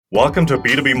Welcome to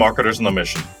B2B Marketers on a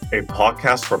Mission, a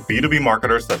podcast for B2B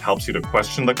marketers that helps you to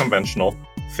question the conventional,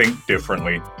 think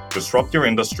differently, disrupt your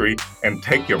industry, and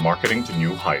take your marketing to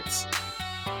new heights.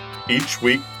 Each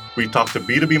week, we talk to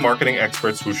B2B marketing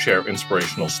experts who share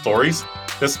inspirational stories,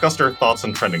 discuss their thoughts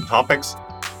on trending topics,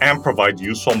 and provide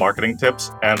useful marketing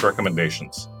tips and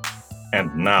recommendations.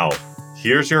 And now,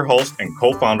 here's your host and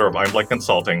co-founder of Einblick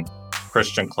Consulting,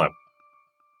 Christian Klepp.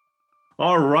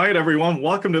 All right, everyone.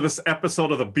 Welcome to this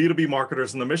episode of the B2B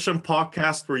Marketers on the Mission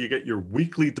podcast, where you get your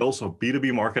weekly dose of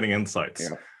B2B marketing insights.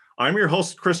 Yeah. I'm your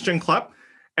host, Christian Klepp,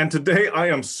 and today I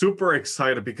am super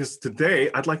excited because today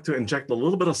I'd like to inject a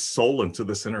little bit of soul into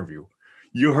this interview.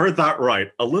 You heard that right.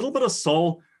 A little bit of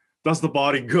soul does the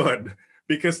body good,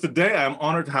 because today I'm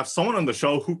honored to have someone on the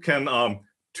show who can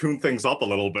tune things up a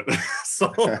little bit. So,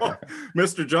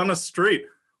 Mr. Jonas Street,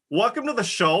 welcome to the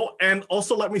show, and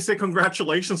also let me say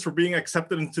congratulations for being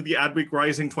accepted into the Adweek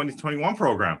Rising 2021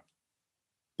 program.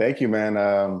 Thank you, man.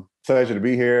 Pleasure to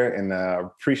be here, and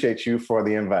appreciate you for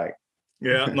the invite.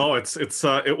 Yeah, no,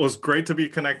 it was great to be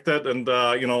connected, and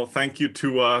thank you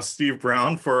to Steve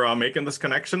Brown for making this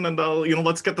connection, and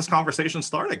let's get this conversation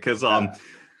started because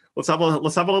let's have a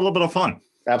little bit of fun.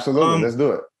 Absolutely, let's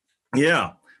do it.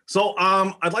 Yeah, so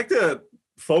I'd like to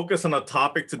focus on a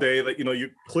topic today that you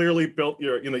clearly built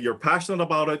you're passionate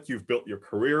about it. You've built your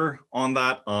career on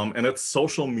that, and it's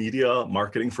social media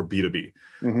marketing for B2B.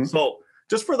 Mm-hmm. So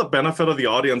just for the benefit of the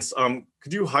audience,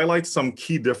 could you highlight some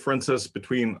key differences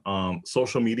between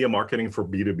social media marketing for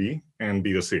B2B and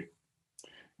B2C?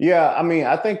 Yeah, I mean,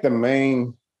 I think the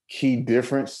main key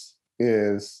difference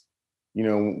is,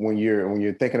 when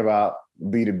you're thinking about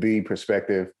B2B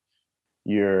perspective,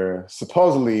 you're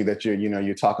supposedly that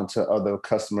you're talking to other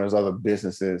customers, other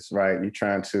businesses, right? You're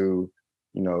trying to,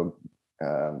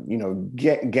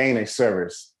 gain a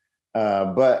service.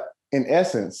 But in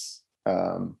essence,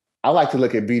 I like to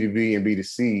look at B2B and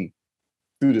B2C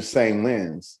through the same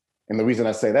lens. And the reason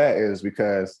I say that is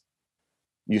because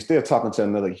you're still talking to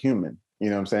another human,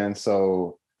 you know what I'm saying?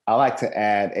 So I like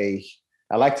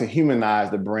to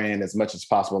humanize the brand as much as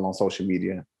possible on social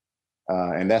media.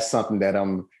 And that's something that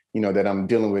I'm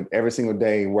dealing with every single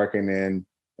day, working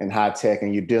in high tech,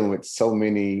 and you're dealing with so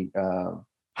many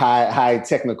high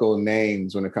technical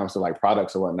names when it comes to like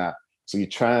products or whatnot. So you're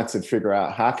trying to figure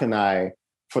out how can I,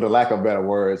 for the lack of better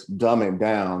words, dumb it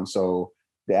down so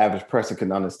the average person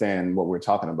can understand what we're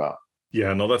talking about.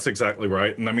 Yeah, no, that's exactly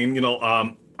right. And I mean,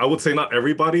 I would say not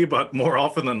everybody, but more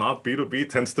often than not, B2B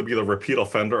tends to be the repeat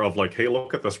offender of like, hey,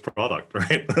 look at this product,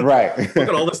 right? Right. Look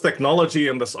at all this technology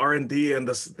and this R&D and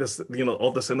this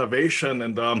all this innovation.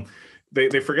 And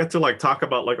they forget to like talk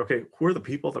about like, okay, who are the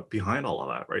people that behind all of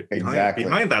that, right?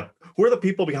 Behind that, who are the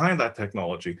people behind that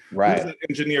technology? Right. Who's that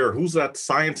engineer? Who's that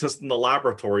scientist in the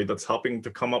laboratory that's helping to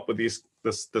come up with this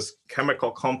chemical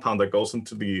compound that goes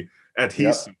into the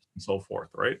adhesive and so forth,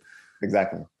 right?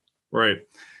 Exactly. Right.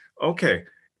 Okay.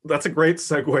 That's a great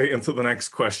segue into the next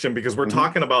question, because we're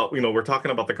talking about,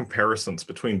 the comparisons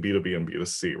between B2B and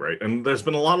B2C, right? And there's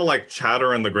been a lot of like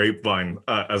chatter in the grapevine,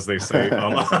 as they say.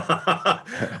 And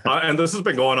this has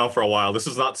been going on for a while. This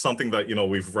is not something that,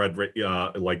 we've read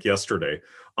like yesterday.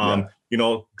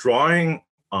 Drawing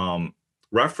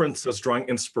references, drawing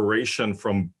inspiration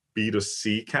from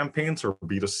B2C campaigns or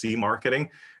B2C marketing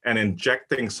and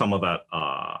injecting some of that,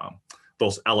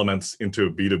 those elements into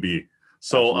B2B.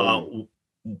 So,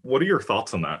 what are your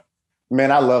thoughts on that?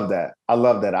 Man, I love that.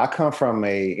 I come from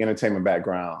a entertainment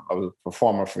background. I was a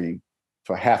performer for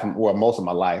most of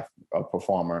my life, a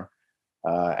performer,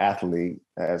 athlete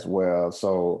as well.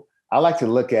 So I like to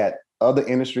look at other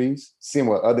industries, seeing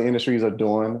what other industries are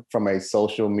doing from a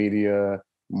social media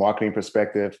marketing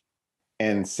perspective,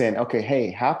 and saying, okay, hey,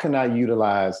 how can I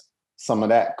utilize some of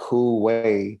that cool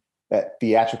way, that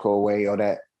theatrical way, or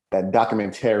that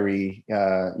documentary,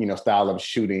 style of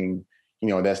shooting,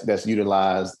 that's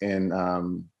utilized in,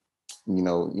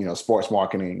 sports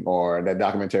marketing, or that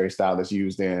documentary style that's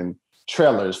used in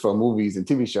trailers for movies and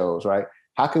TV shows, right?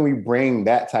 How can we bring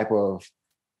that type of,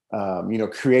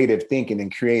 creative thinking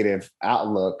and creative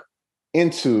outlook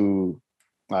into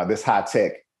this high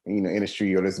tech,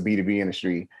 industry, or this B2B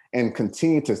industry, and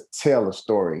continue to tell a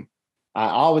story? I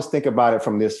always think about it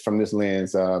from this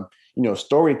lens.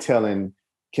 Storytelling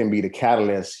can be the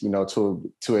catalyst, to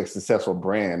a successful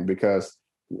brand, because,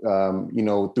 through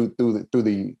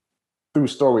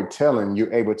storytelling,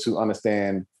 you're able to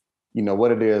understand,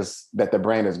 what it is that the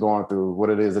brand is going through, what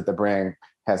it is that the brand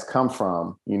has come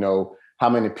from, how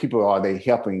many people are they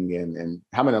helping, and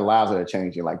how many lives are they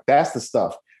changing. Like that's the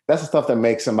stuff that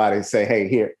makes somebody say,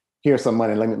 hey, here's some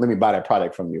money. Let me buy that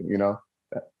product from you,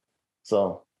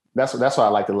 So That's why I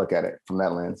like to look at it from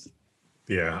that lens.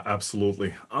 Yeah,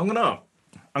 absolutely. I'm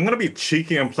gonna be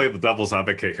cheeky and play the devil's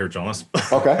advocate here, Jonas.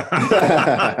 Okay.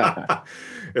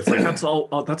 It's like that's all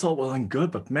well and good,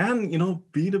 but man,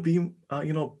 B2B,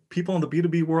 people in the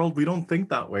B2B world, we don't think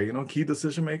that way. Key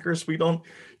decision makers, we don't,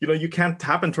 you can't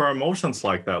tap into our emotions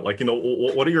like that. Like,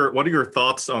 what are your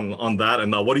thoughts on that,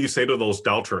 and what do you say to those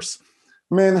doubters?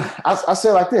 Man, I say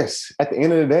it like this: at the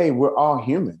end of the day, we're all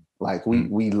human. Like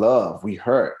we love, we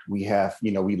hurt, we have,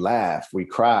 we laugh, we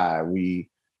cry, we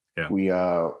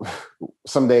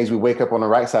some days we wake up on the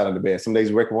right side of the bed, some days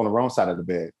we wake up on the wrong side of the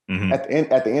bed. Mm-hmm.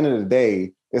 At the end of the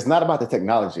day, it's not about the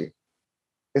technology.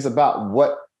 It's about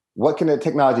what can the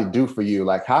technology do for you?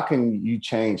 Like, how can you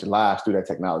change lives through that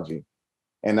technology?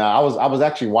 And I was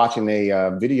actually watching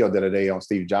a video the other day on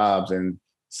Steve Jobs, and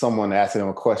someone asked him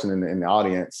a question in the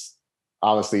audience.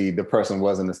 Obviously, the person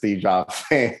wasn't a Steve Jobs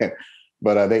fan,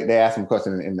 but they asked him a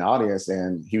question in the audience,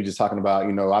 and he was just talking about,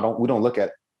 we don't look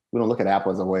at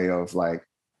Apple as a way of like,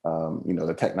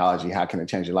 the technology. How can it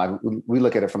change your life? We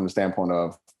look at it from the standpoint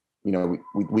of,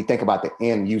 we think about the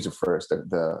end user first,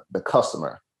 the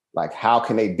customer. Like, how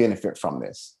can they benefit from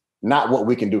this? Not what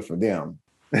we can do for them.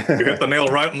 You hit the nail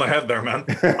right on the head there, man.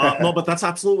 No, but that's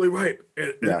absolutely right.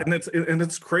 And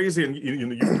it's crazy. And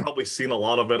you've probably seen a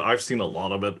lot of it. I've seen a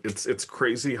lot of it. It's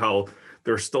crazy how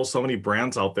there's still so many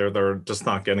brands out there that are just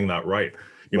not getting that right.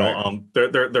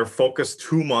 They're focused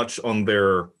too much on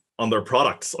their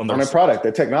products, on their product,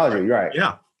 their technology. Right.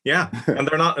 Yeah. And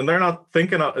they're not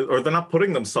thinking or they're not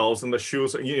putting themselves in the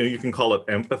shoes. You can call it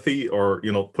empathy, or,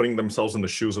 putting themselves in the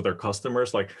shoes of their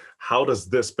customers. Like, how does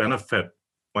this benefit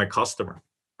my customer?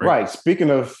 Right.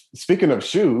 Speaking of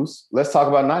shoes, let's talk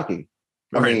about Nike.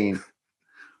 I mean,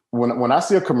 when I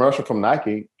see a commercial from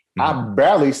Nike, I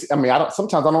barely see,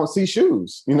 sometimes I don't see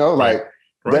shoes, like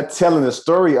they're telling the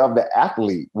story of the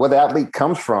athlete, where the athlete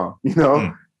comes from,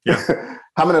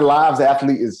 how many lives the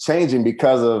athlete is changing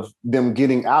because of them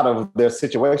getting out of their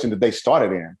situation that they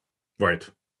started in. Right.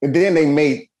 And then they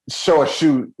may show a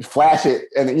shoe, flash it,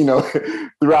 and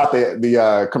throughout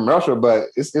the commercial, but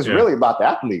it's really about the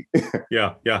athlete.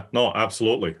 Yeah. No,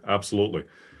 absolutely.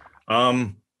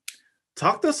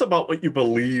 Talk to us about what you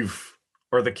believe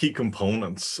are the key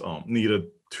components needed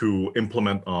to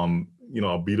implement a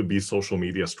B2B social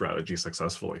media strategy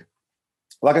successfully.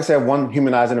 Like I said, one,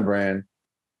 humanizing the brand.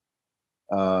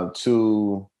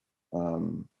 Two,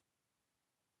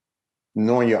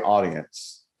 knowing your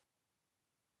audience.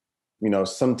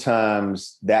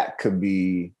 Sometimes that could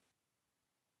be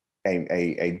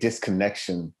a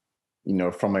disconnection,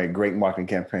 from a great marketing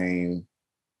campaign,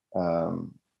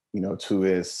 to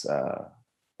its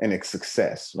and its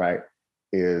success, right?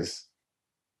 Is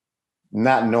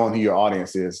not knowing who your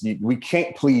audience is. We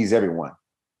can't please everyone.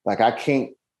 Like,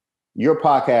 your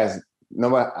podcast, no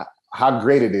matter how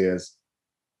great it is,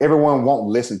 everyone won't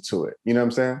listen to it. You know what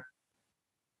I'm saying?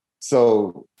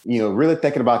 So, really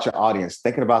thinking about your audience,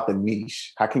 thinking about the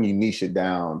niche. How can you niche it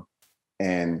down?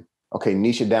 And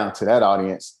niche it down to that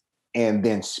audience, and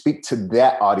then speak to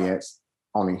that audience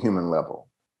on a human level,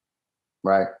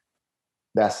 right?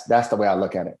 That's the way I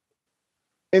look at it.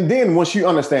 And then once you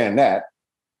understand that,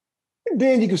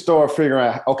 then you can start figuring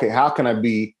out, okay, how can I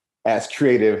be as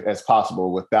creative as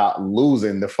possible without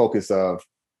losing the focus of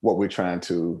what we're trying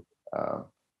to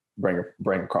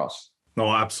bring across.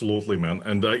 No, absolutely, man.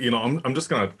 And I'm just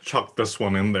gonna chuck this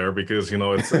one in there because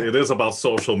it is about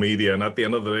social media, and at the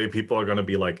end of the day, people are gonna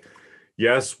be like,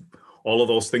 yes, all of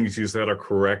those things you said are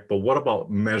correct, but what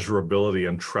about measurability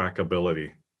and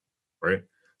trackability, right?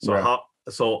 So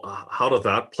how does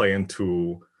that play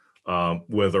into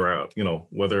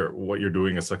whether what you're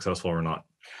doing is successful or not?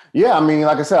 Yeah,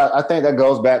 like I said, I think that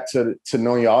goes back to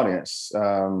knowing your audience,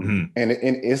 and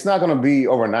it's not going to be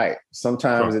overnight.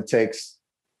 Sometimes it takes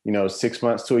 6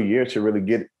 months to a year to really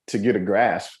get a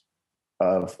grasp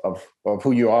of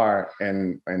who you are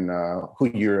and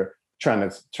who you're trying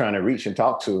to reach and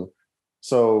talk to.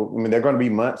 So there are going to be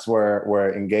months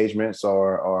where engagements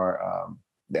or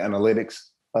the analytics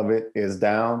of it is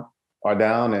down,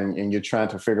 and you're trying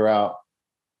to figure out,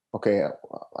 okay,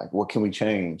 like, what can we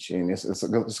change? And it's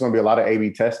going to be a lot of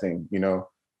A/B testing.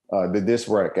 Did this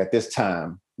work at this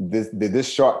time? Did this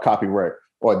short copy work,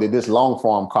 or did this long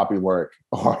form copy work?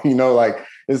 Or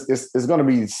it's going to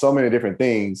be so many different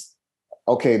things.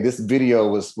 Okay, this video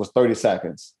was 30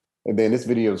 seconds, and then this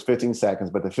video was 15 seconds,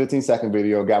 but the 15-second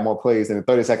video got more plays than the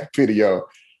 30-second video.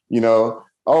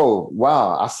 Oh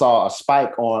wow, I saw a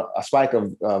spike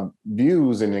of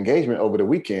views and engagement over the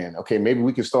weekend. Okay, maybe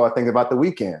we can start thinking about the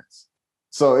weekends.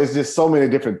 So it's just so many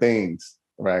different things,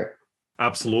 right?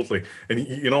 Absolutely. And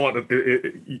you know what?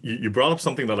 You brought up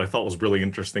something that I thought was really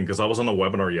interesting because I was on a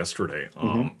webinar yesterday,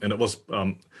 Hmm. and it was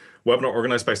webinar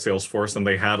organized by Salesforce, and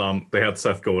they had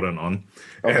Seth Godin on,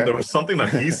 and Okay. there was something that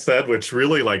he said which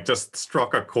really like just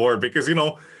struck a chord because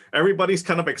everybody's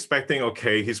kind of expecting,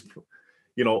 okay, he's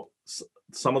you know s-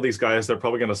 some of these guys, they're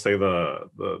probably going to say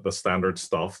the standard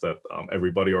stuff that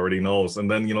everybody already knows, and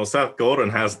then Seth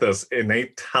Godin has this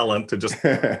innate talent to just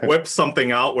whip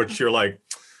something out which you're like,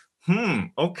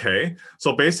 okay.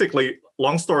 So basically,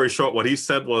 long story short, what he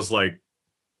said was like,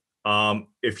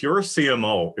 if you're a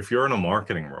CMO, if you're in a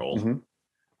marketing role, Hmm.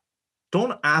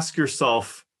 don't ask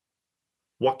yourself,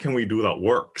 what can we do that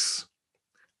works?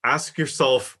 Ask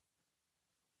yourself,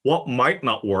 what might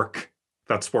not work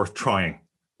that's worth trying?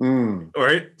 Mm,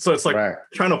 Right? So it's like right.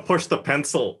 trying to push the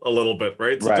pencil a little bit,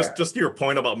 right? So Right. just to your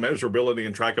point about measurability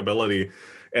and trackability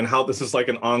and how this is like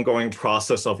an ongoing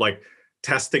process of like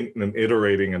testing and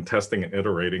iterating and testing and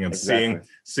iterating and Exactly.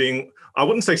 seeing, I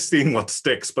wouldn't say seeing what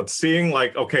sticks, but seeing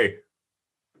like, okay,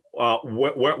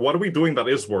 what are we doing that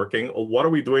is working? Or what are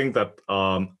we doing that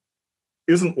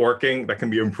isn't working that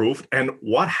can be improved? And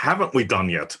what haven't we done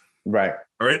yet? Right.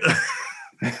 Right?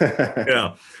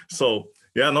 Yeah. So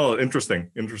yeah, no, interesting.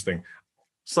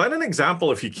 Cite an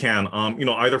example if you can,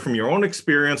 either from your own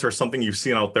experience or something you've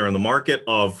seen out there in the market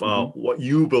of Mhm. what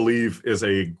you believe is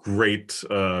a great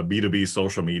B2B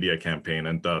social media campaign,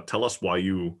 and tell us why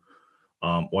you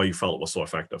felt it was so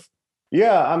effective.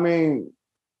 Yeah, I mean,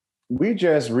 we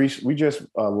just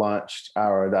launched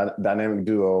our dynamic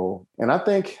duo, and I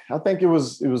think it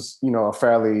was a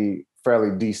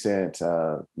fairly decent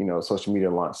social media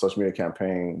launch, social media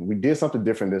campaign. We did something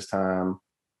different this time.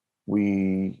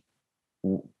 We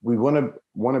we went a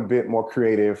bit more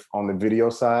creative on the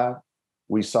video side.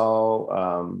 We saw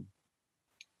a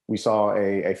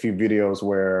few videos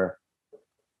where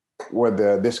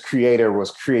this creator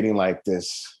was creating like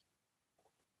this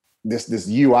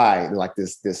UI, like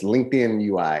this LinkedIn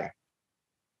UI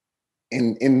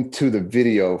into the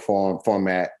video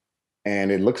format.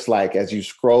 And it looks like as you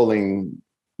scrolling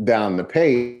down the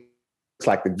page, it's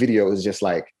like the video is just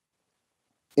like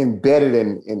embedded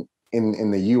in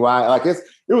the UI. Like it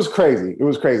was crazy. It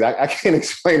was crazy. I can't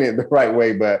explain it the right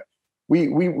way, but we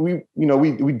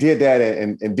did that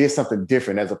and did something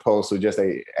different as opposed to just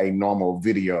a normal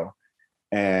video.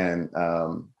 And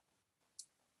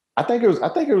I think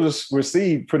it was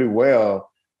received pretty well.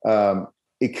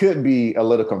 It could be a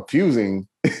little confusing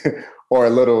or a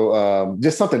little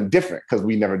just something different because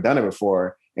we never done it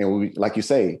before, and we, like you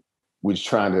say, we're just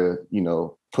trying to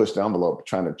push the envelope,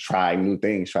 trying to try new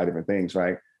things, try different things,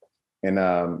 right? And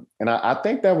I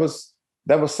think that was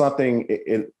something.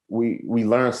 We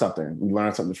learned something. We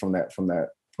learned something from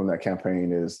that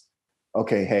campaign. Is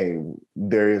okay. Hey,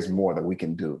 there is more that we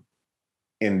can do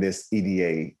in this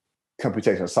EDA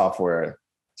computational software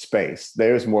space.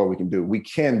 There's more we can do. We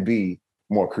can be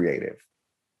more creative.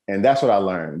 And that's what I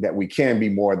learned, that we can be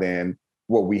more than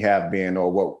what we have been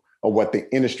or what the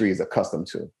industry is accustomed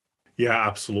to. Yeah,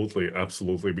 absolutely.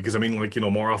 Because I mean, like,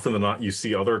 more often than not, you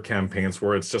see other campaigns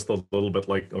where it's just a little bit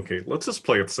like, okay, let's just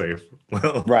play it safe.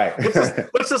 Well, Right.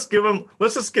 let's just give them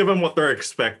what they're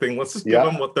expecting. Let's just give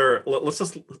them Yep. what let's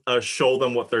just show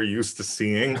them what they're used to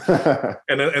seeing.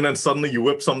 And then suddenly you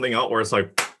whip something out where it's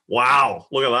like, wow,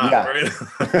 look at that, Yeah. right?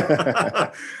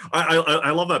 I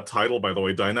love that title, by the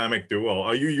way, Dynamic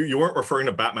Duo. You weren't referring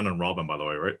to Batman and Robin, by the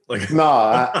way, right? Like,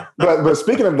 No, but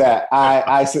speaking of that,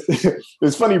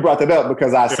 it's funny you brought that up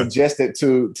because I yeah. suggested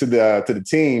to the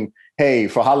team, hey,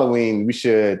 for Halloween we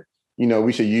should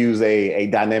use a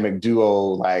dynamic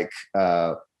duo like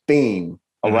theme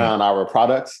Mhm. around our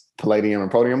products, Palladium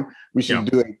and Podium. We Yeah. should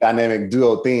do a dynamic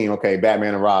duo theme. Okay,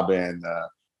 Batman and Robin,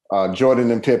 Jordan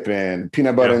and Pippin,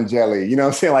 peanut butter Yeah. and jelly. You know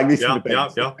what I'm saying? Like these Yeah, type of yeah,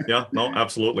 things. yeah, yeah. No,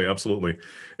 absolutely.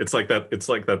 It's like that. It's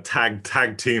like that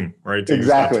tag team, right? To use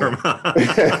that Exactly. term.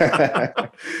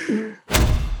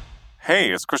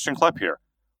 Hey, it's Christian Klepp here.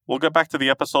 We'll get back to the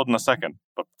episode in a second,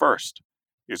 but first,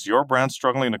 is your brand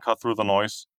struggling to cut through the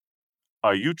noise?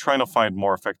 Are you trying to find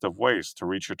more effective ways to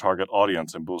reach your target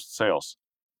audience and boost sales?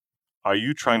 Are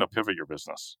you trying to pivot your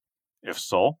business? If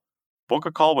so, book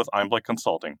a call with Einblick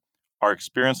Consulting. Our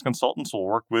experienced consultants will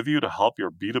work with you to help your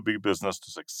B2B business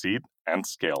to succeed and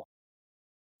scale.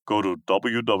 Go to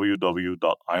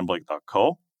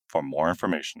www.einblick.co for more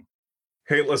information.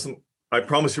 Hey, listen, I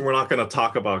promise you we're not going to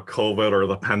talk about COVID or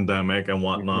the pandemic and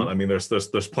whatnot. I Mhm. mean, there's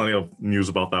plenty of news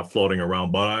about that floating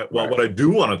around. But Right. what I do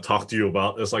want to talk to you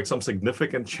about is like some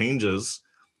significant changes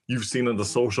you've seen in the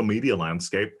social media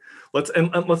landscape. Let's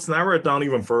narrow it down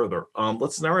even further.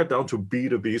 Let's narrow it down to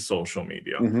B2B social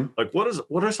media. Mhm. Like,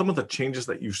 what are some of the changes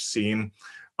that you've seen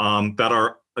that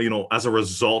are, as a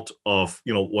result of,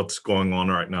 what's going on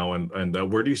right now,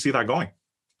 and where do you see that going?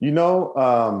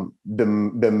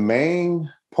 The main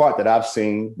part that I've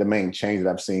seen, the main change that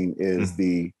I've seen is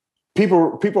the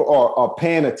people are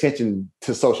paying attention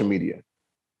to social media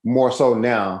more so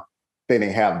now than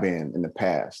they have been in the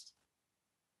past,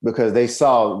 because they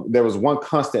saw there was one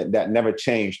constant that never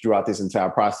changed throughout this entire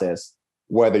process,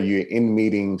 whether you're in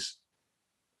meetings,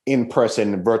 in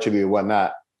person, virtually or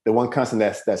whatnot. The one constant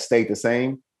that stayed the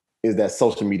same is that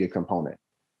social media component.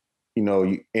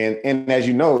 And as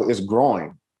you know, it's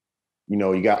growing.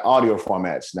 You got audio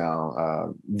formats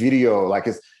now, video, like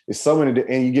it's so many,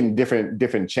 and you're getting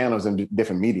different channels and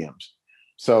different mediums.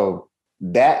 So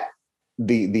that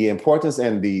the importance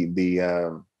and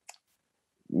the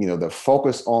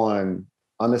focus on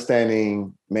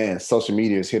understanding, man, social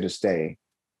media is here to stay,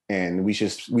 and we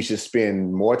should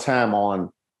spend more time on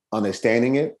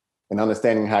understanding it and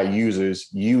understanding how users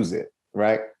use it,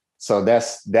 right? So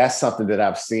that's something that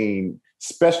I've seen,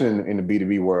 especially in the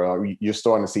B2B world. You're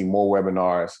starting to see more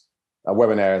webinars,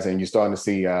 and you're starting to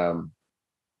see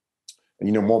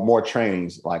more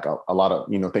trainings, like a lot of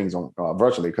things on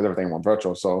virtually, because everything went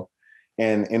virtual. So,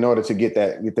 and in order to get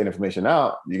that information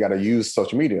out, you got to use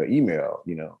social media, email,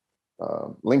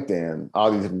 LinkedIn,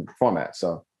 all these different formats.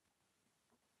 So,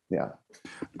 yeah.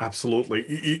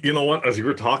 Absolutely. You know what? As you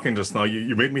were talking just now,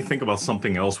 you made me think about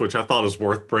something else, which I thought is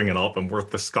worth bringing up and worth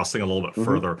discussing a little bit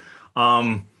further.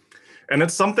 And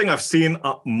it's something I've seen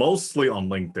mostly on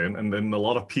LinkedIn, and then a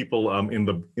lot of people in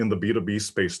the B2B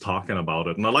space talking about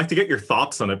it. And I'd like to get your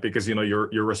thoughts on it, because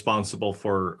you're responsible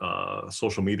for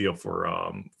social media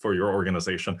for your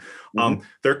organization.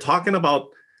 They're talking about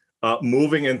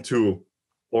moving into,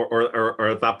 or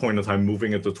at that point in time,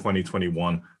 moving into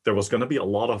 2021, there was going to be a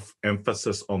lot of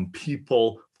emphasis on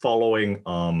people following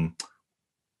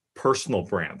personal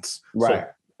brands. Right.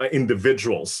 So,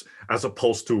 individuals as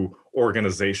opposed to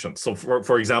organizations. So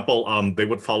for example, they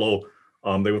would follow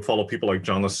people like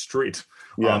Jonas Street,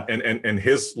 and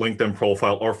his LinkedIn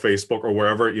profile or Facebook or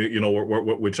wherever,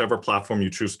 whichever platform you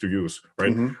choose to use,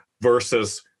 right?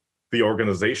 Versus the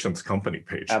organization's company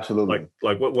page. Absolutely.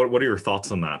 Like what are your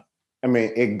thoughts on that? I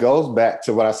mean, it goes back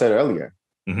to what I said earlier.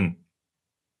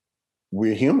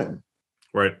 We're human.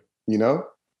 Right.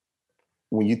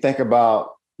 When you think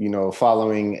about,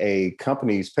 following a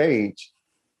company's page,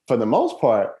 for the most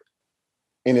part,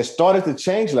 and it started to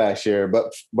change last year,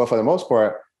 but for the most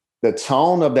part, the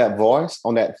tone of that voice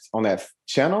on that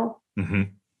channel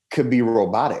could be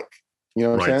robotic. You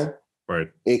know what I'm saying? Right.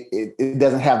 It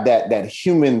doesn't have that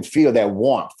human feel, that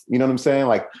warmth. You know what I'm saying?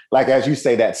 Like as you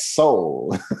say, that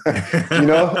soul.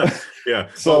 Yeah.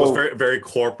 So it was very, very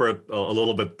corporate, a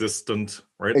little bit distant,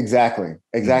 right? Exactly.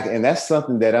 And that's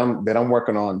something that I'm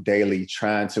working on daily,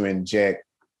 trying to inject,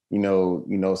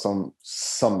 some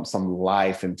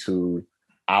life into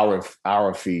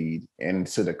our feed and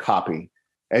to the copy.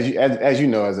 As you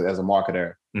know, as a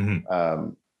marketer, I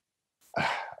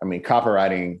mean,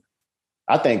 copywriting.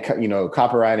 I think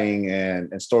copywriting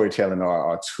and storytelling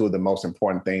are two of the most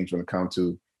important things when it comes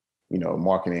to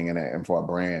marketing and for a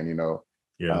brand.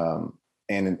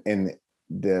 And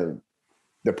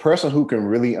the person who can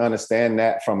really understand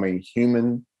that from a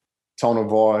human tone of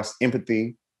voice,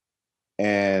 empathy,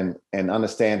 and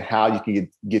understand how you can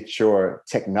get your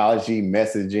technology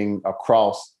messaging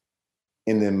across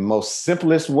in the most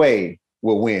simplest way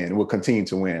will continue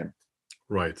to win.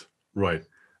 Right.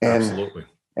 Absolutely.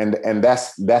 And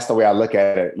that's the way I look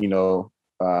at it.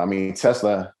 I mean,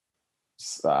 Tesla,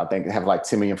 I think they have like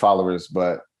 10 million followers,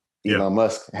 but Elon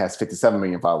Musk has 57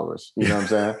 million followers. You know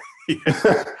what I'm saying?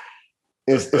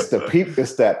 It's the people.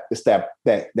 It's that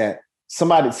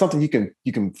something you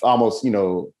can almost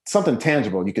something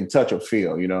tangible you can touch or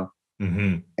feel.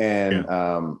 And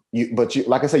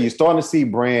like I said, you're starting to see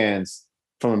brands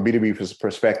from a B2B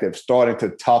perspective starting to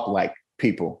talk like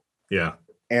people. Yeah.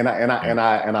 And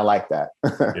I like that.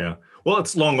 Yeah. Well,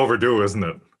 it's long overdue, isn't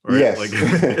it? Right?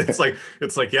 Yes. Like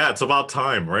it's it's about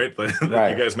time, right? That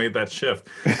you guys made that shift.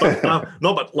 But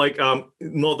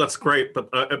no, that's great.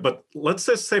 But let's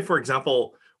just say, for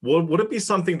example, would it be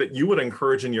something that you would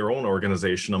encourage in your own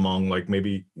organization among like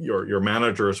maybe your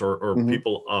managers or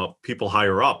people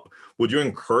higher up? Would you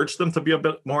encourage them to be a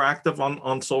bit more active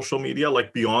on social media,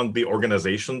 like beyond the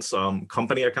organization's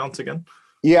company accounts again?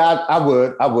 Yeah, I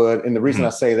would. And the reason I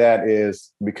say that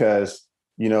is because,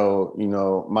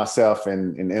 myself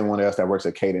and anyone else that works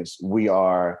at Cadence, we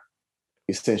are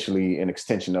essentially an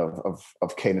extension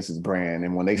of Cadence's brand.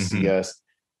 And when they see us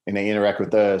and they interact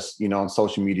with us, on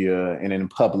social media and in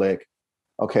public,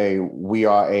 okay, we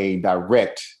are a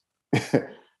direct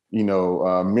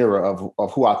mirror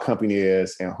of who our company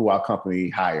is and who our company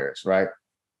hires, right?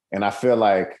 And I feel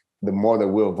like the more that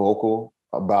we're vocal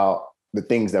about the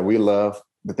things that we love,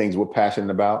 the things we're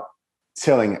passionate about,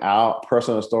 telling our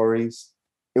personal stories,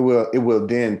 it will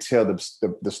then tell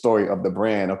the story of the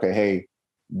brand. Okay, hey,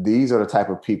 these are the type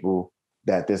of people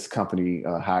that this company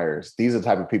hires. These are the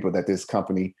type of people that this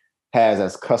company has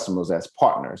as customers, as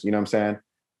partners. You know what I'm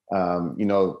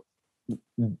saying?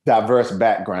 Diverse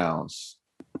backgrounds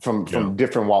from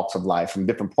different walks of life, from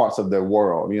different parts of the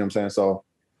world. You know what I'm saying? So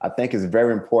I think it's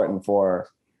very important for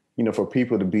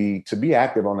people to be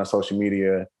active on their social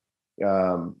media,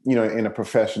 in a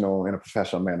professional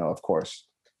manner, of course.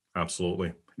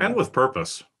 Absolutely. And with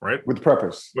purpose, right? With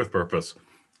purpose. With purpose.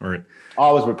 All right.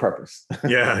 Always with purpose.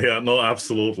 Yeah. No,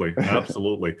 absolutely.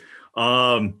 Absolutely.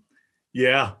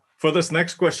 Yeah. For this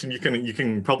next question, you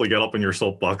can probably get up in your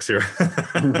soapbox here.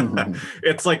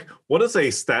 It's like, what is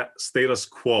a status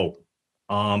quo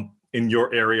in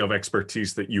your area of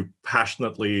expertise that you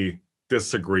passionately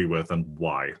disagree with, and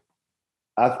why?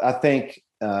 I think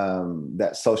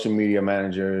that social media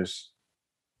managers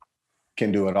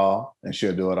can do it all and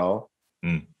should do it all.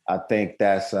 I think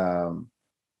that's a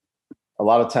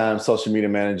lot of times social media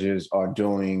managers are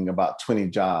doing about 20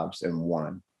 jobs in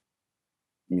one.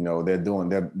 They're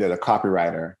the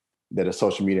copywriter, they're the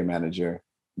social media manager,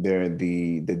 they're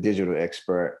the digital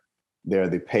expert, they're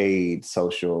the paid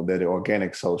social, they're the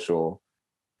organic social,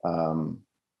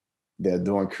 they're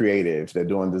doing creative, they're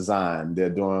doing design, they're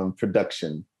doing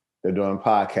production, they're doing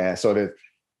podcasts. So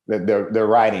they're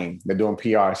writing, they're doing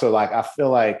PR. So like, I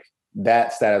feel like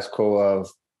that status quo of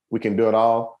we can do it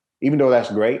all, even though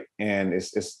that's great and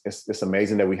it's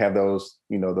amazing that we have those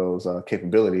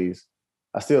capabilities.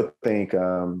 I still think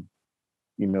having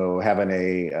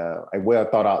a well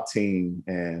thought out team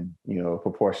and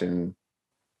proportion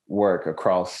work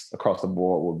across the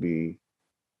board will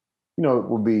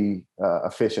be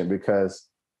efficient, because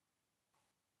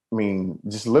I mean,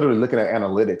 just literally looking at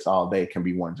analytics all day can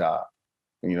be one job,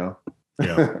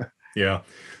 Yeah. Yeah.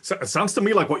 So it sounds to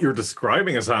me like what you're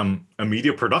describing is a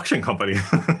media production company.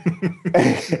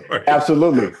 Right.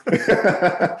 Absolutely.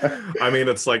 I mean,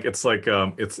 it's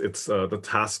the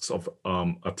tasks of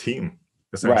a team,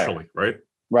 essentially, right?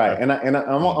 Right. And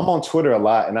I'm on Twitter a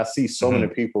lot, and I see so many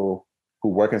people who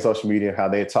work in social media, how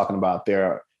they're talking about they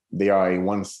are a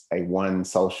one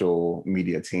social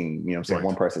media team, I'm saying, right.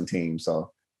 One person team.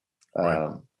 So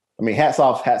right. I mean, hats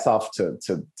off to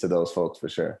those folks for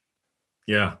sure.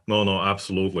 Yeah, no,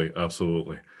 absolutely.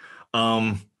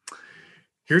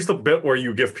 Here's the bit where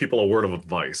you give people a word of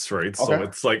advice, right? Okay. So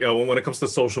it's like when it comes to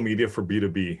social media for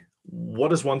B2B,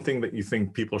 what is one thing that you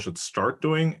think people should start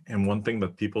doing and one thing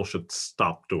that people should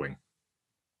stop doing?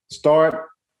 Start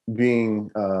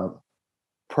being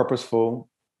purposeful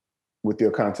with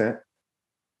your content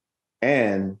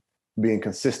and being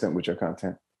consistent with your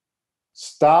content.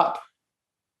 Stop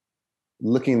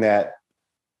looking at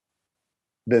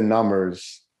the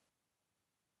numbers,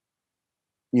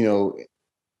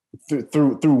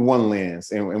 through one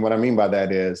lens. And what I mean by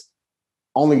that is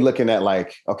only looking at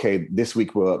like, okay, this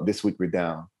week we're up, this week we're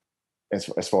down as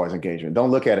far as engagement. Don't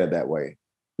look at it that way.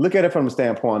 Look at it from the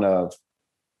standpoint of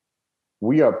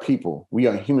we are people. We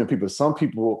are human people. Some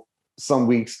people, some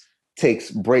weeks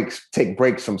take breaks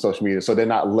from social media, so they're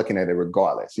not looking at it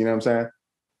regardless. You know what I'm saying?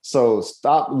 So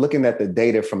stop looking at the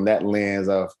data from that lens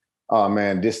of, oh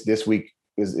man, this week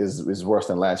is worse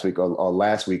than last week, or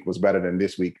last week was better than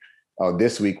this week, or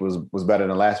this week was better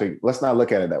than last week. Let's not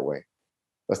look at it that way.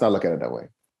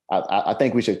 I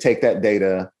think we should take that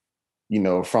data,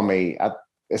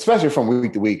 especially from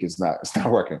week to week, it's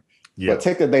not working. Yeah. But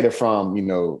take the data from,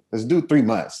 let's do 3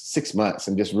 months, 6 months,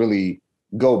 and just really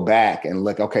go back and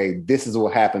look, okay, this is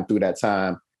what happened through that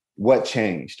time. What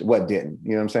changed? What didn't?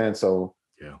 You know what I'm saying? So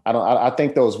yeah. I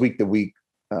think those week to week,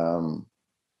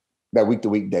 that week to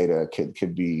week data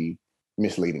could be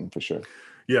misleading for sure.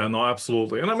 Yeah, no,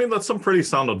 absolutely. And I mean, that's some pretty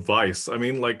sound advice. I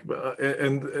mean, like,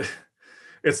 and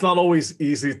it's not always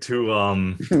easy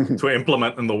to to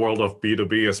implement in the world of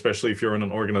B2B, especially if you're in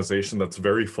an organization that's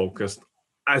very focused,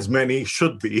 as many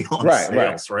should be, on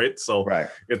sales, right? So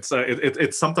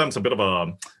it's sometimes a bit of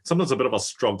a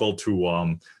struggle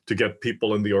to get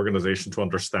people in the organization to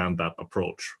understand that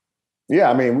approach. Yeah,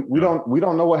 I mean, we don't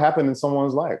know what happened in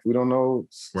someone's life. We don't know,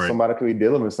 somebody could be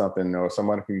dealing with something, or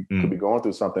somebody could be going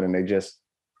through something, and they just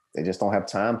don't have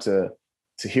time to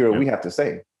hear what we have to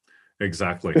say.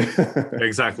 Exactly.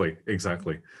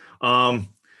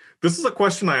 This is a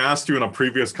question I asked you in a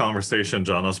previous conversation,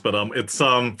 Jonas, but it's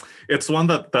one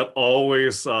that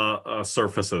always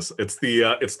surfaces. It's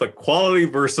the quality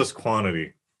versus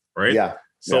quantity, right? Yeah.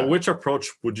 So which approach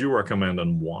would you recommend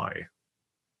and why?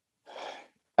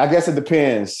 I guess it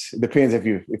depends. It depends if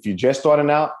you're just starting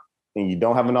out and you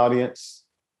don't have an audience.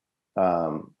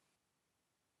 You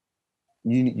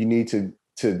need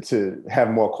to have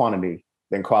more quantity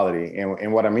than quality.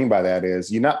 And what I mean by that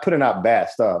is you're not putting out bad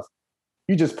stuff.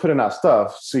 You're just putting out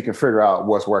stuff so you can figure out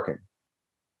what's working.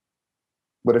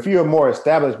 But if you're a more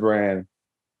established brand,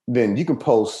 then you can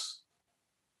post.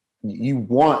 You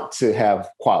want to have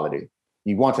quality.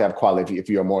 You want to have quality if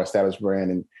you're a more established brand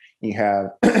and you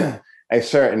have a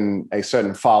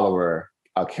certain follower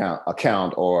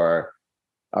account or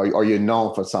you're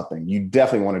known for something. You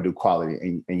definitely want to do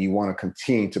quality and you want to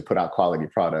continue to put out quality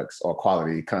products or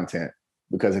quality content,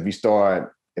 because if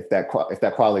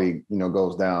that quality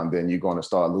goes down, then you're going to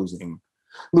start losing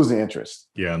interest.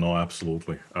 Yeah, no,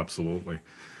 absolutely,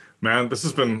 man. This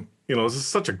has been this is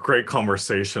such a great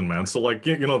conversation, man. So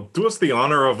do us the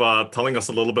honor of telling us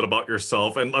a little bit about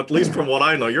yourself, and at least from what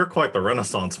I know, you're quite the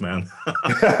Renaissance man.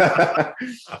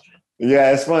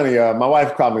 Yeah, it's funny. My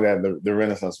wife called me that, the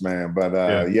Renaissance man. But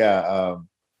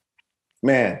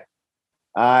man,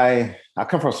 I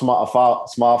come from a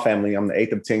small family. I'm the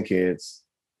 8th of 10 kids.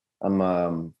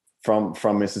 I'm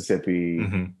from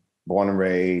Mississippi, born and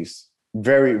raised.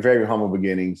 Very, very humble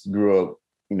beginnings. Grew up,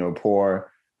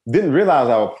 poor. Didn't realize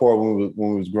I was poor when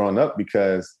we was growing up,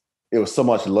 because it was so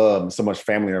much love and so much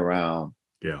family around.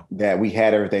 Yeah, that we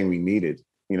had everything we needed.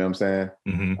 You know what I'm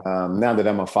saying? Now that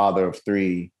I'm a father of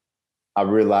 3, I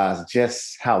realize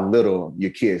just how little your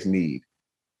kids need.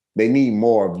 They need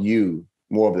more of you,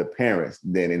 more of the parents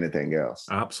than anything else.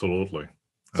 Absolutely.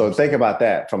 So think about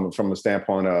that from the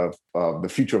standpoint of the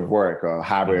future of work, or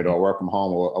hybrid, or work from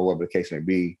home, or whatever the case may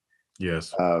be.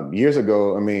 Yes. Years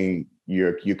ago, I mean,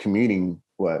 you're commuting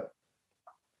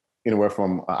anywhere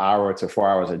from an hour to 4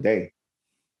 hours a day.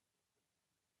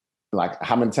 Like,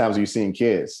 how many times are you seeing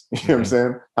kids? You know what I'm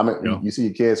saying? How many you see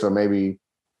your kids for maybe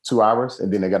 2 hours,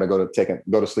 and then they got to go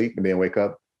to sleep, and then wake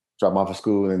up, drop them off at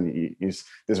school, and this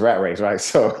rat race, right?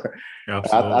 So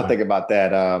I think about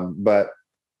that. But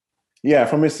yeah,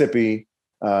 from Mississippi,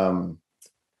 the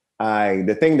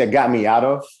thing that got me out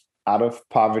of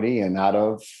poverty and out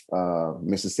of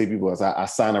Mississippi was I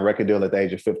signed a record deal at the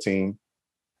age of 15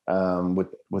 with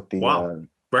the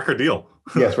record deal.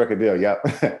 Yes, record deal. Yep.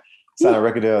 Signed a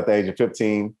record deal at the age of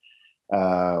 15.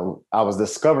 I was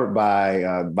discovered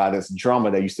by this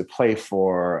drummer that used to play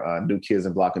for New Kids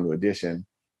and Block and New Edition.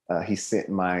 He sent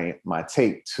my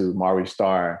tape to Maurice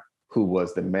Starr, who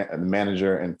was the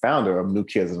manager and founder of New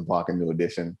Kids and Block and New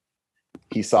Edition.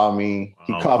 He saw me.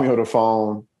 He called me on the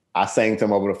phone. I sang to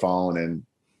him over the phone,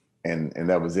 and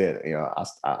that was it.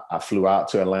 I flew out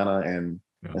to Atlanta and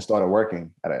started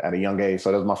working at a young age.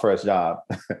 So that was my first job.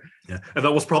 Yeah, and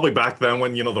that was probably back then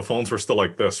when the phones were still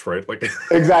like this, right? Like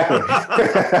exactly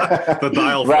the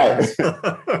dial phones.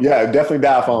 Right. Yeah, definitely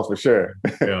dial phones for sure.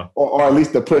 Yeah, or at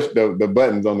least the push the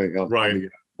buttons on the right.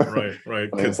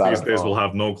 Right. Kids these days will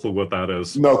have no clue what that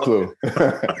is. No clue.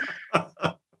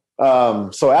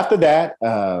 So after that,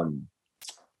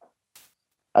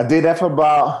 I did that for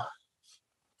about a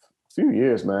few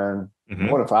years, man.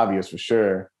 More than 5 years for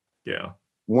sure. Yeah.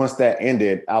 Once that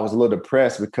ended, I was a little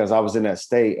depressed because I was in that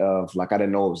state of I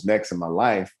didn't know what was next in my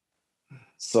life.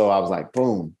 So I was like,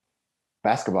 boom,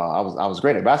 basketball. I was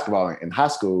great at basketball in high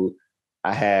school.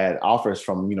 I had offers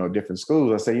from different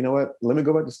schools. I said, you know what? Let me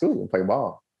go back to school and play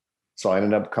ball. So I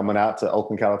ended up coming out to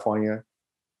Oakland, California,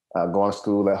 going to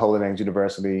school at Holy Names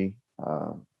University,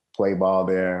 played ball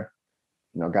there.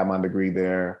 Got my degree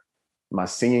there. My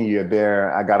senior year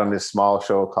there, I got on this small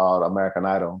show called American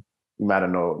Idol. You might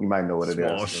know what it is.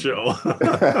 Small show.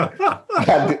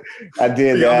 I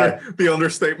did that. The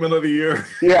understatement of the year.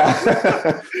 Yeah.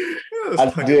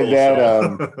 I did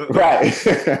that. Right.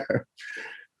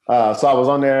 So I was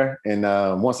on there, and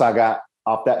once I got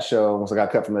off that show, once I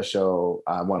got cut from the show,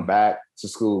 I went back to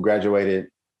school, graduated,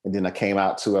 and then I came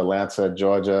out to Atlanta,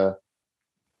 Georgia.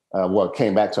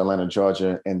 Came back to Atlanta,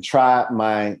 Georgia, and tried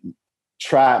my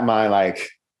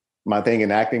thing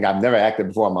in acting. I've never acted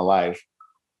before in my life.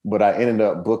 But I ended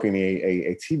up booking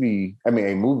a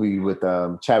movie with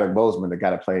Chadwick Boseman, the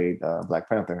guy that played Black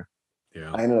Panther.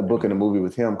 Yeah. I ended up booking a movie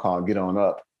with him called Get On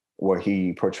Up, where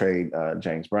he portrayed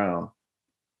James Brown.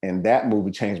 And that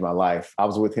movie changed my life. I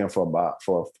was with him for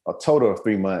a total of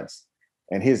 3 months.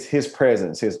 And his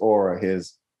presence, his aura,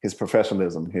 his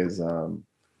professionalism, his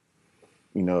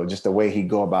just the way he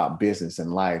go about business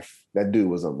and life, that dude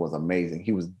was amazing.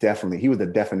 He was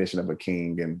the definition of a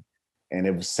king, and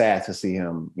it was sad to see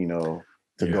him,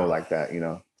 go like that. It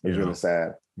was really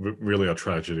sad. Really a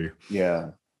tragedy.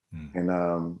 Yeah.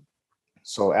 And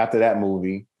so after I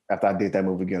did that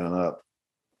movie, Get On Up,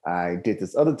 I did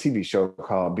this other TV show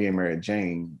called Being Married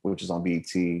Jane, which is on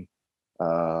BET.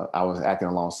 I was acting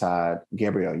alongside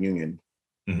Gabrielle Union.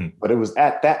 Mm-hmm. But it was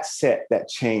at that set that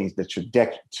changed the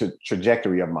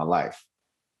trajectory of my life.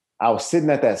 I was sitting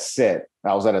at that set.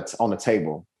 I was on the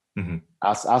table. Mm-hmm.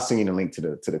 I'll send you the link to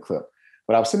the clip.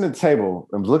 But I was sitting at the table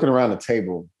and was looking around the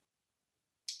table,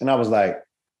 and I was like,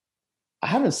 I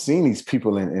haven't seen these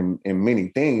people in many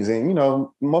things. And, you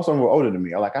know, most of them were older than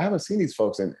me. I haven't seen these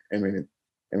folks in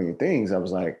many things. I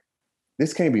was like,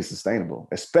 this can't be sustainable,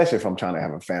 especially if I'm trying to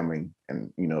have a family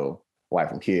and, you know,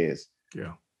 wife and kids.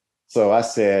 Yeah. So I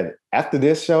said, after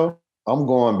this show, I'm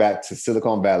going back to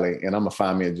Silicon Valley and I'm gonna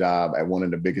find me a job at one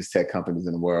of the biggest tech companies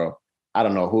in the world. I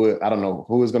don't know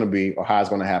who it's gonna be or how it's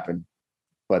gonna happen,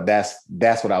 but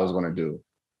that's what I was gonna do.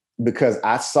 Because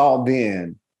I saw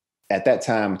then, at that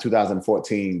time,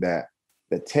 2014, that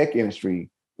the tech industry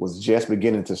was just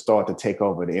beginning to start to take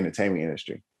over the entertainment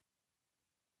industry.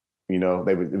 You know,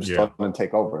 it was starting to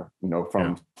take over, you know,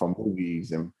 from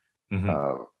movies and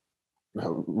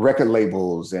record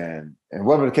labels and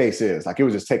whatever the case is. Like, it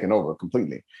was just taking over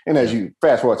completely. And as you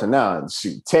fast forward to now,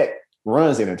 tech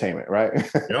runs entertainment, right?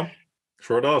 Yeah,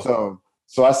 sure does. So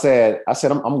I said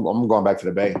I'm going back to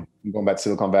the Bay. I'm going back to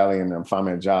Silicon Valley and I'm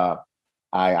finding a job.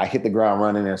 I hit the ground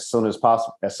running as soon as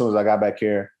possible. As soon as I got back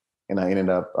here, and I ended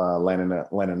up landing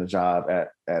a job at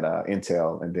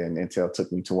Intel, and then Intel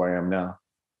took me to where I am now,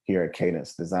 here at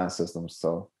Cadence Design Systems.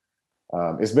 So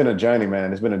it's been a journey,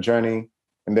 man. It's been a journey.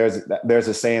 And there's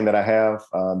a saying that I have: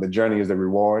 the journey is the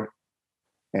reward,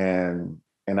 and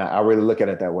I really look at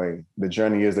it that way. The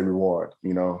journey is the reward.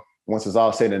 You know, once it's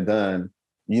all said and done,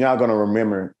 you're not going to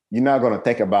remember. You're not going to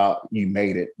think about you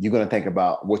made it. You're going to think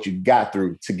about what you got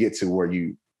through to get to where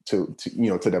to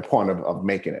the point of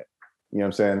making it. You know what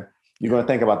I'm saying? You're going to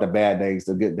think about the bad days,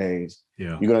 the good days.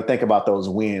 Yeah. You're going to think about those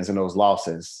wins and those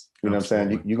losses. You know what I'm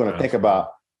saying? You're going to think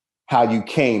about how you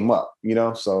came up. You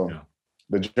know, so. Yeah.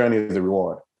 The journey is the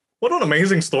reward. What an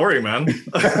amazing story, man.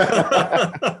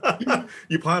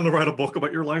 You plan to write a book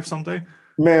about your life someday?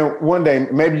 Man, one day,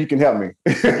 maybe you can help me.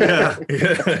 yeah.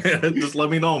 Just let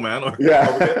me know, man. Or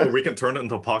we can turn it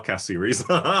into a podcast series.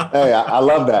 Hey, I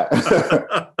love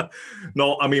that.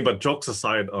 No, I mean, but jokes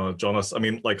aside, Jonas, I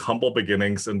mean, like, humble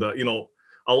beginnings and, you know,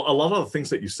 a lot of the things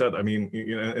that you said, I mean,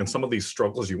 you know, and some of these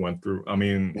struggles you went through, I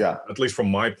mean, at least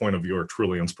from my point of view, are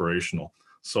truly inspirational.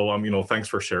 So, you know, thanks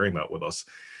for sharing that with us.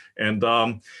 And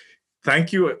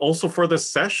thank you also for this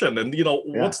session. And, you know,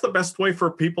 what's the best way for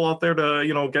people out there to,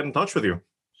 you know, get in touch with you?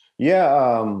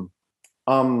 Yeah.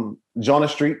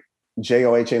 Jonas Street,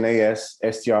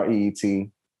 Johnas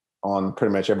Street on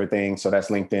pretty much everything. So that's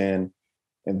LinkedIn.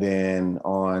 And then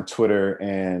on Twitter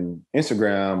and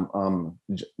Instagram,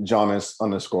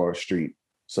 Jonas_Street.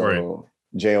 So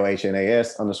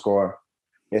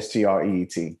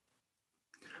Johnas_Street.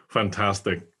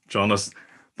 Fantastic. Jonas,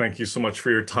 thank you so much for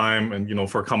your time and, you know,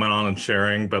 for coming on and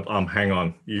sharing. But hang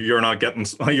on, you're not getting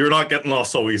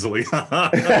lost so easily.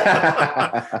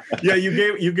 Yeah,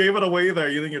 you gave it away there.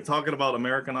 You're talking about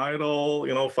American Idol,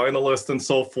 you know, finalists and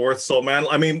so forth. So, man,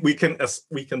 I mean, we can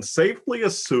safely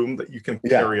assume that you can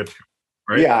carry it,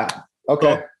 right? Yeah.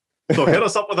 Okay. So hit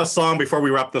us up with a song before we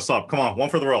wrap this up. Come on, one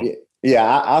for the road.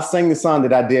 Yeah, I'll sing the song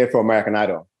that I did for American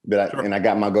Idol and I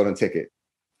got my golden ticket.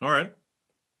 All right.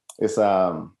 It's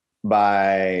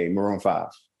by Maroon 5.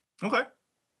 Okay.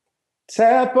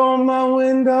 Tap on my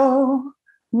window,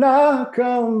 knock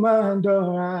on my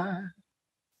door. I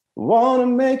wanna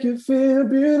make you feel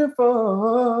beautiful.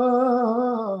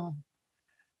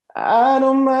 I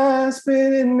don't mind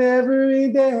spending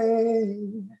every day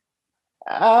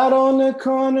out on the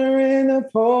corner in the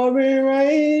pouring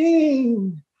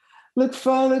rain. Look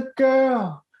for the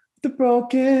girl with the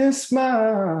broken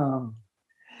smile.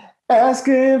 Ask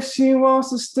her if she wants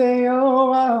to stay a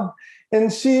while, and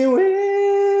she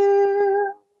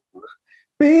will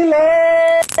be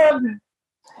loved,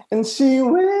 and she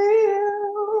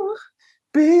will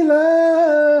be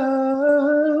loved.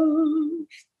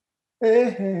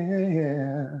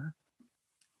 Yeah.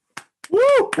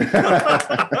 Woo!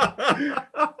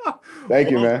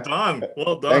 Thank you, man.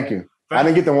 Well done. Thank you. I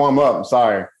didn't get to warm up. I'm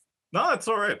sorry. No, it's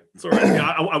all right. It's all right.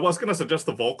 Yeah, I was going to suggest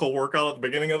the vocal workout at the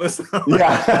beginning of this.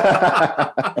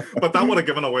 Yeah. But that would have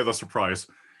given away the surprise.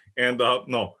 And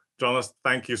no, Jonas,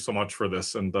 thank you so much for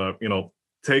this. And, you know,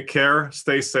 take care,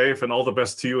 stay safe, and all the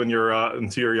best to you and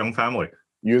to your young family.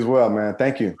 You as well, man.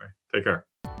 Thank you. Okay, take care.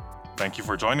 Thank you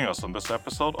for joining us on this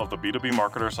episode of the B2B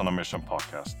Marketers on a Mission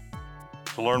podcast.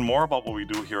 To learn more about what we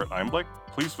do here at Einblick,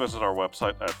 please visit our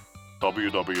website at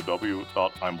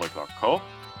www.einblick.co.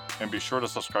 And be sure to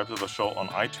subscribe to the show on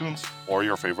iTunes or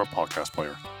your favorite podcast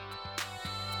player.